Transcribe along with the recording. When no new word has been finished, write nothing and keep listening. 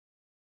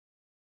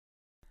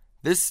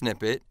This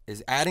snippet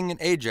is adding an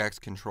Ajax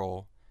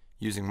control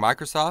using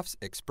Microsoft's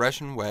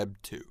Expression Web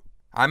 2.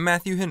 I'm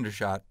Matthew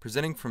Hendershot,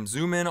 presenting from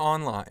Zoom In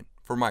Online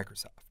for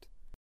Microsoft.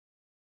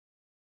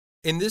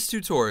 In this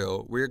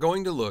tutorial, we are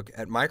going to look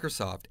at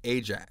Microsoft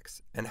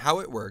Ajax and how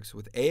it works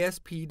with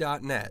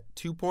ASP.NET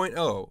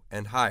 2.0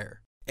 and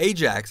higher.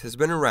 Ajax has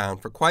been around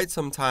for quite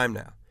some time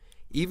now,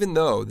 even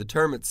though the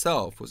term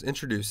itself was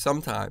introduced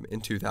sometime in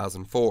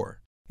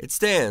 2004. It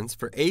stands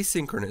for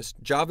Asynchronous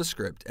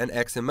JavaScript and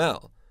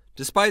XML,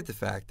 despite the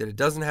fact that it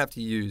doesn't have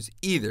to use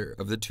either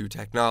of the two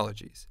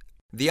technologies.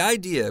 The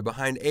idea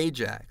behind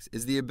Ajax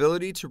is the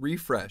ability to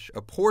refresh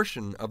a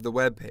portion of the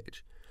web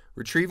page,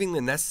 retrieving the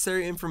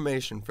necessary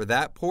information for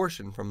that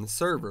portion from the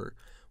server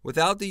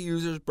without the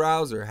user's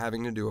browser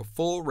having to do a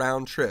full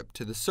round trip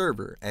to the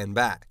server and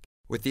back.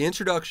 With the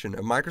introduction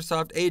of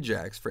Microsoft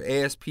Ajax for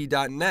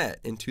ASP.NET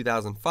in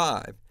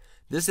 2005,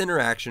 this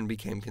interaction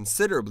became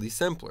considerably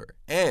simpler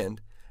and,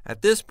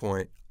 at this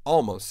point,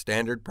 almost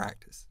standard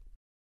practice.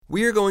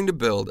 We are going to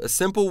build a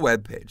simple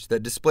web page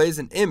that displays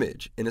an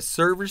image in a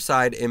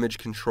server-side image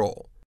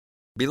control.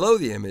 Below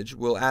the image,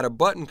 we'll add a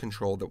button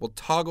control that will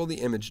toggle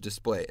the image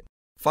displayed.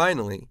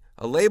 Finally,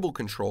 a label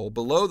control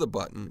below the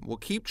button will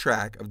keep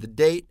track of the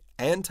date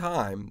and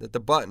time that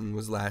the button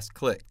was last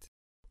clicked.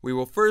 We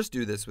will first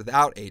do this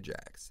without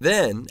Ajax.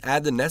 Then,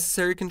 add the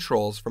necessary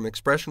controls from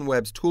Expression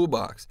Web's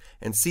toolbox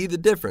and see the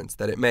difference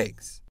that it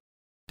makes.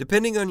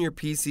 Depending on your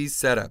PC's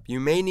setup, you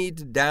may need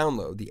to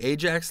download the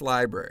Ajax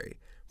library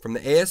from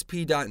the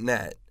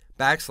ASP.NET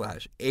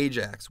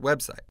 /Ajax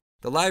website.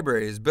 The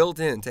library is built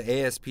into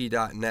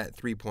ASP.NET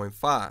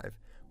 3.5,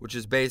 which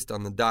is based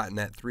on the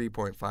 .NET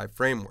 3.5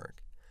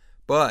 framework,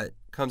 but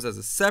comes as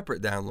a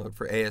separate download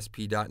for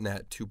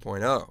ASP.NET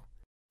 2.0.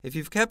 If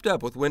you've kept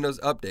up with Windows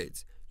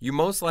updates, you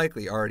most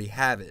likely already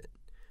have it,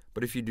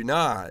 but if you do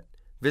not,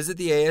 visit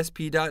the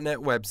ASP.NET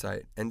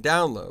website and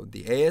download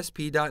the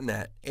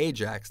ASP.NET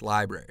Ajax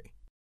library.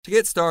 To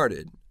get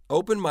started,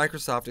 open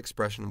Microsoft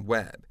Expression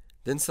Web,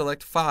 then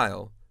select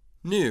File,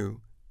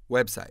 New,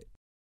 Website.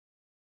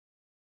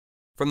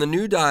 From the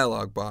New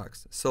dialog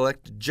box,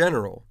 select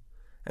General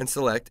and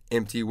select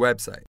Empty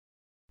Website.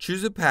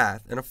 Choose a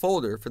path and a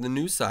folder for the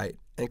new site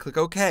and click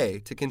OK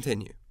to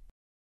continue.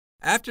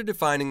 After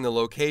defining the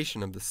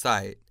location of the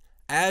site,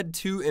 add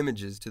two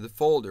images to the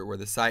folder where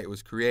the site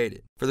was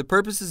created. For the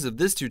purposes of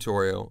this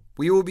tutorial,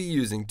 we will be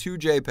using two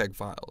JPEG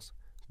files,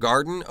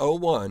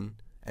 garden01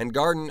 and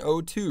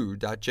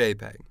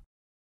garden02.jpg.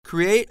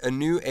 Create a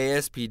new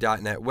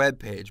ASP.NET web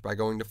page by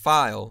going to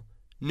File,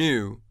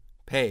 New,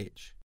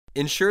 Page.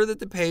 Ensure that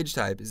the page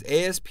type is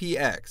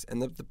ASPX and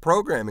that the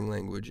programming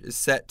language is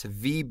set to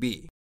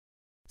VB.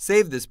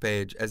 Save this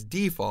page as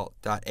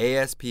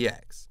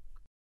default.aspx.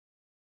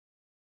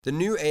 The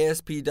new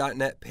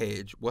ASP.NET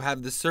page will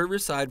have the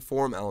server-side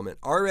form element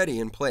already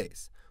in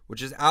place,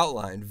 which is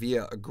outlined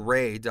via a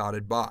gray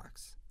dotted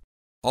box.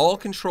 All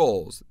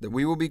controls that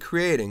we will be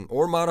creating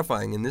or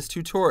modifying in this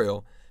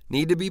tutorial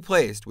need to be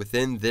placed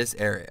within this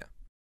area.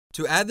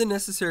 To add the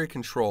necessary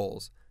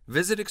controls,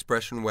 visit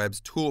Expression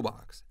Web's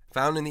toolbox,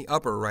 found in the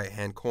upper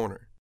right-hand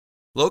corner.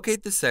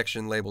 Locate the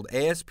section labeled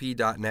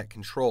ASP.NET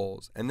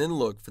Controls and then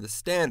look for the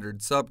standard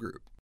subgroup.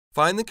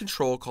 Find the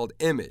control called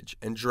Image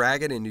and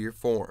drag it into your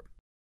form.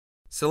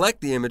 Select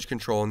the image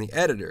control in the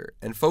editor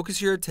and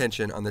focus your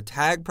attention on the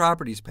Tag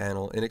Properties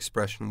panel in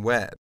Expression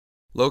Web,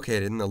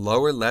 located in the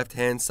lower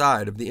left-hand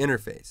side of the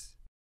interface.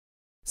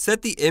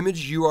 Set the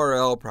image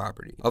URL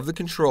property of the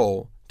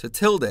control to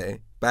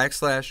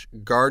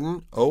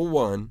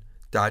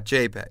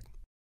 ~garden01.jpg.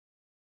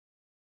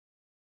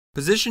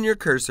 Position your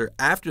cursor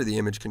after the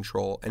image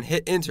control and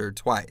hit Enter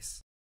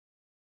twice.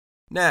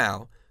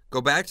 Now,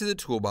 go back to the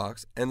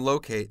toolbox and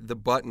locate the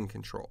button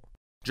control.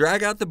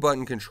 Drag out the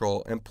button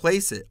control and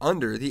place it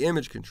under the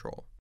image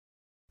control.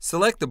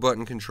 Select the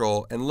button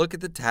control and look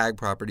at the Tag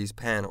Properties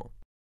panel.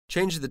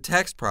 Change the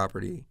text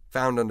property,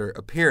 found under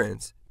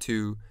Appearance,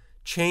 to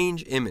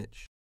Change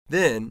Image.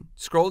 Then,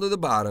 scroll to the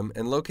bottom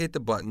and locate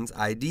the button's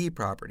ID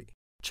property.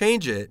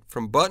 Change it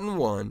from Button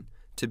 1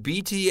 to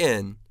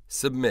BTN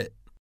Submit.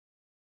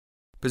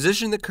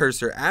 Position the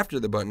cursor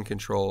after the button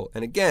control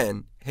and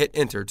again hit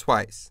Enter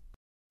twice.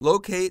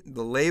 Locate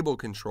the label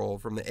control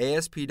from the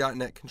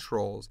ASP.NET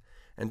controls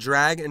and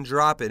drag and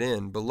drop it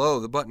in below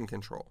the button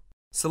control.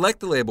 Select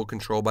the label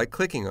control by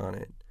clicking on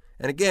it,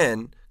 and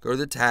again go to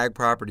the Tag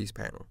Properties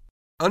panel.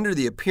 Under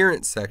the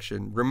Appearance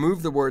section,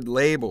 remove the word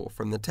Label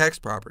from the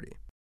text property.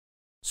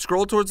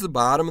 Scroll towards the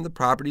bottom of the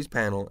Properties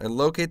panel and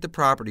locate the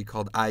property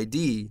called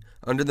ID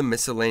under the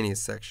Miscellaneous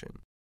section.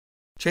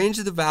 Change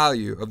the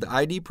value of the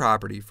ID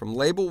property from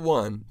Label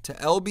 1 to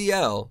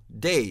LBL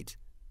Date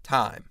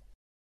Time.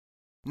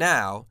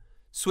 Now,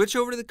 switch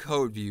over to the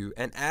Code view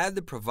and add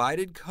the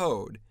provided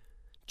code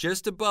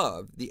just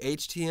above the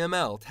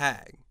HTML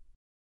tag.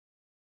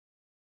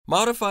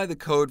 Modify the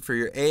code for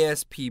your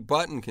ASP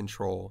button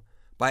control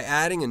by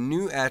adding a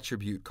new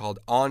attribute called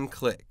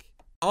onClick.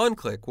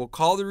 OnClick will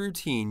call the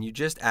routine you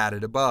just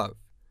added above.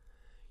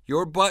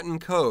 Your button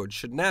code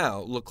should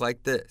now look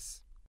like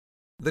this.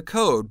 The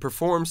code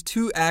performs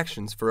two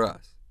actions for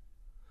us.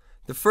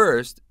 The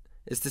first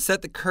is to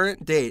set the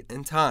current date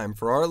and time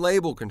for our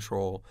label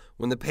control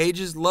when the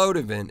page's load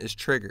event is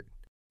triggered.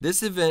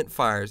 This event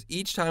fires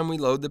each time we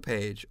load the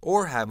page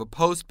or have a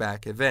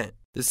postback event.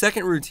 The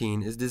second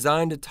routine is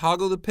designed to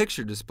toggle the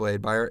picture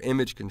displayed by our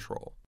image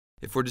control.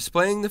 If we're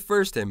displaying the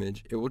first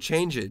image, it will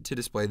change it to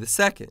display the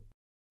second.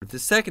 If the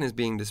second is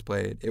being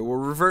displayed, it will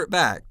revert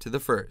back to the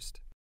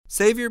first.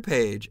 Save your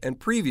page and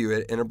preview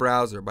it in a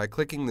browser by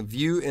clicking the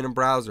View in a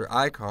Browser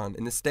icon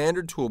in the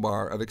standard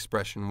toolbar of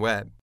Expression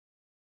Web.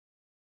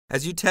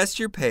 As you test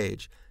your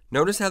page,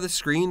 notice how the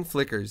screen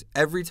flickers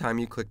every time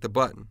you click the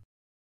button.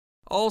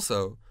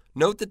 Also,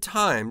 note the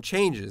time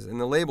changes in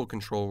the label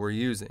control we're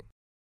using.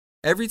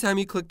 Every time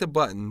you click the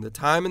button, the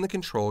time in the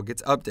control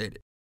gets updated.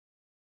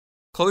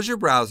 Close your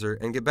browser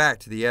and get back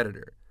to the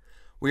editor.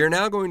 We are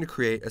now going to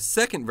create a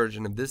second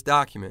version of this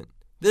document,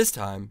 this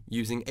time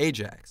using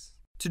Ajax.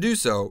 To do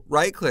so,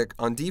 right-click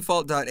on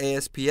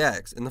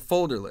default.aspx in the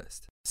folder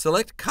list.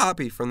 Select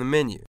Copy from the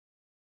menu.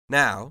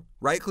 Now,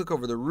 right-click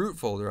over the root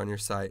folder on your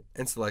site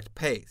and select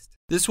Paste.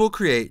 This will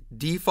create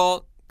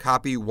default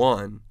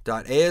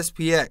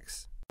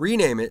copy1.aspx.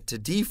 Rename it to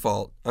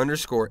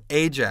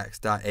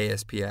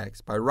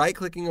default_ajax.aspx by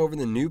right-clicking over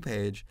the new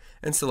page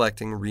and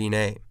selecting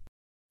Rename.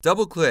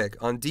 Double-click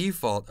on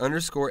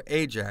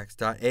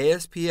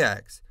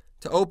default_ajax.aspx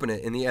to open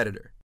it in the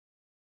editor.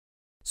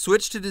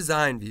 Switch to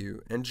Design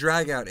View and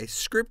drag out a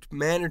Script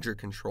Manager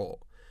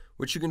control,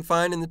 which you can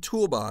find in the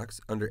toolbox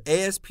under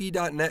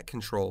ASP.NET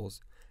Controls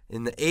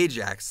in the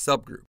Ajax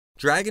subgroup.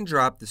 Drag and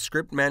drop the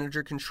Script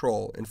Manager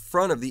control in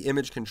front of the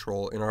image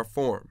control in our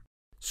form.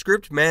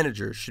 Script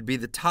Manager should be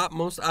the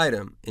topmost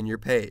item in your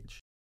page.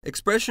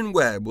 Expression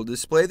Web will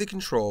display the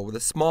control with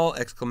a small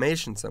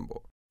exclamation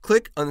symbol.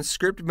 Click on the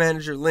Script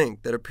Manager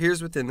link that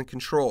appears within the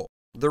control.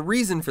 The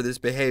reason for this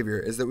behavior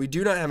is that we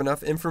do not have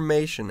enough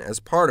information as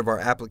part of our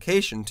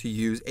application to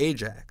use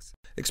Ajax.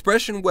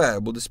 Expression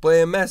Web will display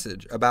a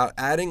message about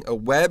adding a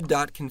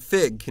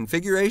web.config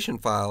configuration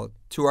file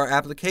to our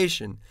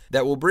application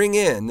that will bring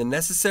in the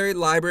necessary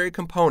library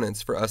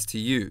components for us to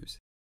use.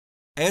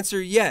 Answer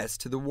yes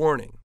to the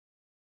warning.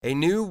 A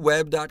new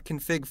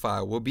web.config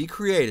file will be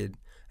created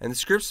and the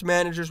Script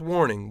Manager's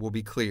warning will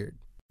be cleared.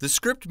 The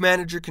Script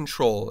Manager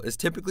control is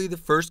typically the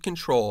first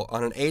control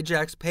on an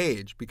Ajax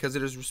page because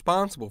it is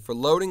responsible for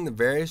loading the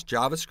various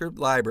JavaScript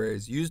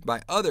libraries used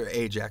by other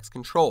Ajax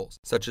controls,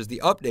 such as the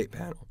Update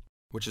panel,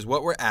 which is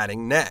what we're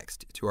adding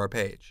next to our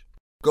page.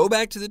 Go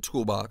back to the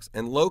toolbox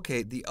and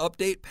locate the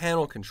Update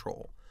panel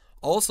control,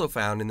 also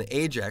found in the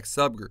Ajax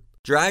subgroup.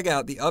 Drag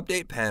out the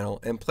Update panel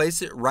and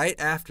place it right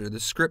after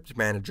the Script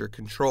Manager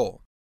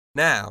control.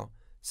 Now,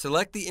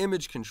 select the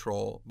image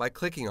control by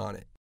clicking on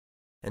it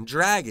and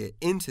drag it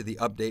into the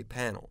Update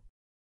panel.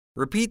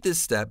 Repeat this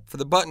step for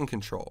the button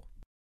control.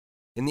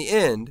 In the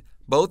end,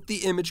 both the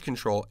image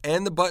control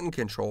and the button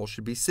control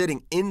should be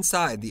sitting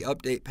inside the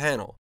Update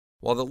panel,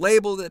 while the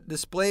label that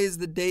displays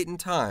the date and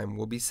time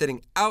will be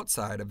sitting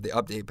outside of the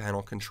Update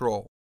panel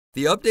control.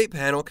 The Update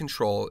panel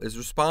control is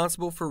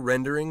responsible for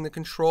rendering the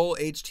control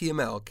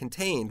HTML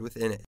contained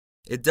within it.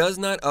 It does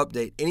not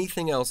update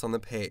anything else on the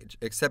page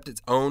except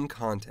its own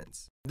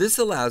contents. This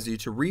allows you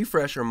to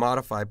refresh or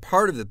modify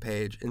part of the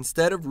page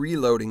instead of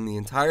reloading the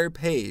entire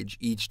page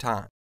each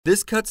time.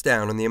 This cuts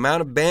down on the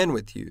amount of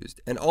bandwidth used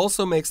and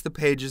also makes the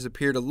pages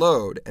appear to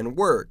load and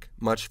work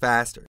much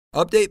faster.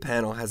 Update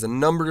panel has a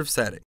number of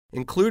settings,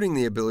 including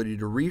the ability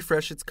to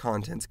refresh its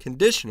contents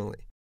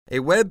conditionally. A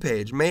web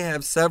page may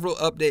have several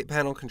Update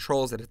panel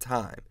controls at a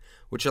time,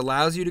 which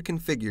allows you to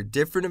configure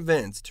different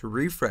events to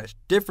refresh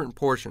different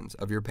portions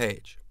of your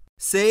page.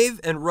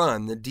 Save and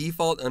run the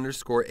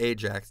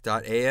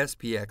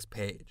default_ajax.aspx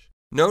page.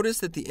 Notice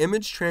that the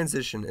image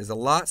transition is a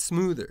lot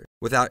smoother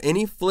without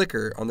any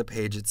flicker on the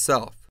page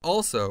itself.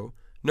 Also,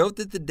 note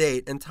that the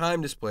date and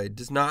time displayed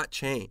does not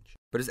change,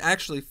 but is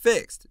actually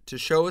fixed to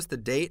show us the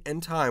date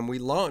and time we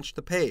launched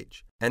the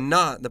page, and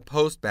not the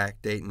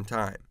postback date and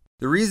time.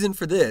 The reason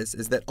for this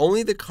is that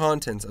only the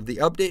contents of the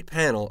Update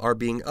panel are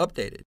being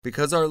updated.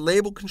 Because our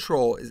label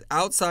control is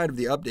outside of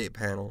the Update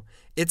panel,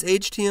 its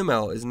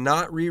HTML is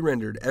not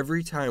re-rendered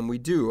every time we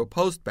do a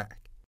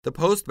postback. The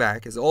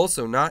postback is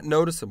also not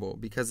noticeable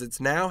because it's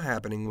now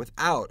happening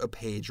without a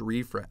page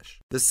refresh.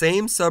 The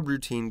same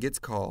subroutine gets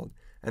called,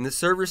 and the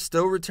server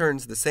still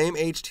returns the same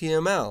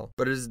HTML,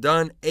 but it is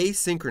done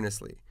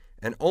asynchronously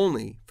and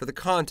only for the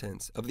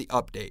contents of the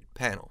Update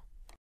panel.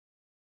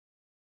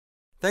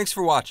 Thanks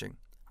for watching.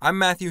 I'm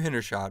Matthew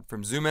Hendershot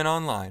from Zoom In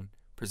Online,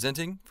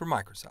 presenting for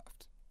Microsoft.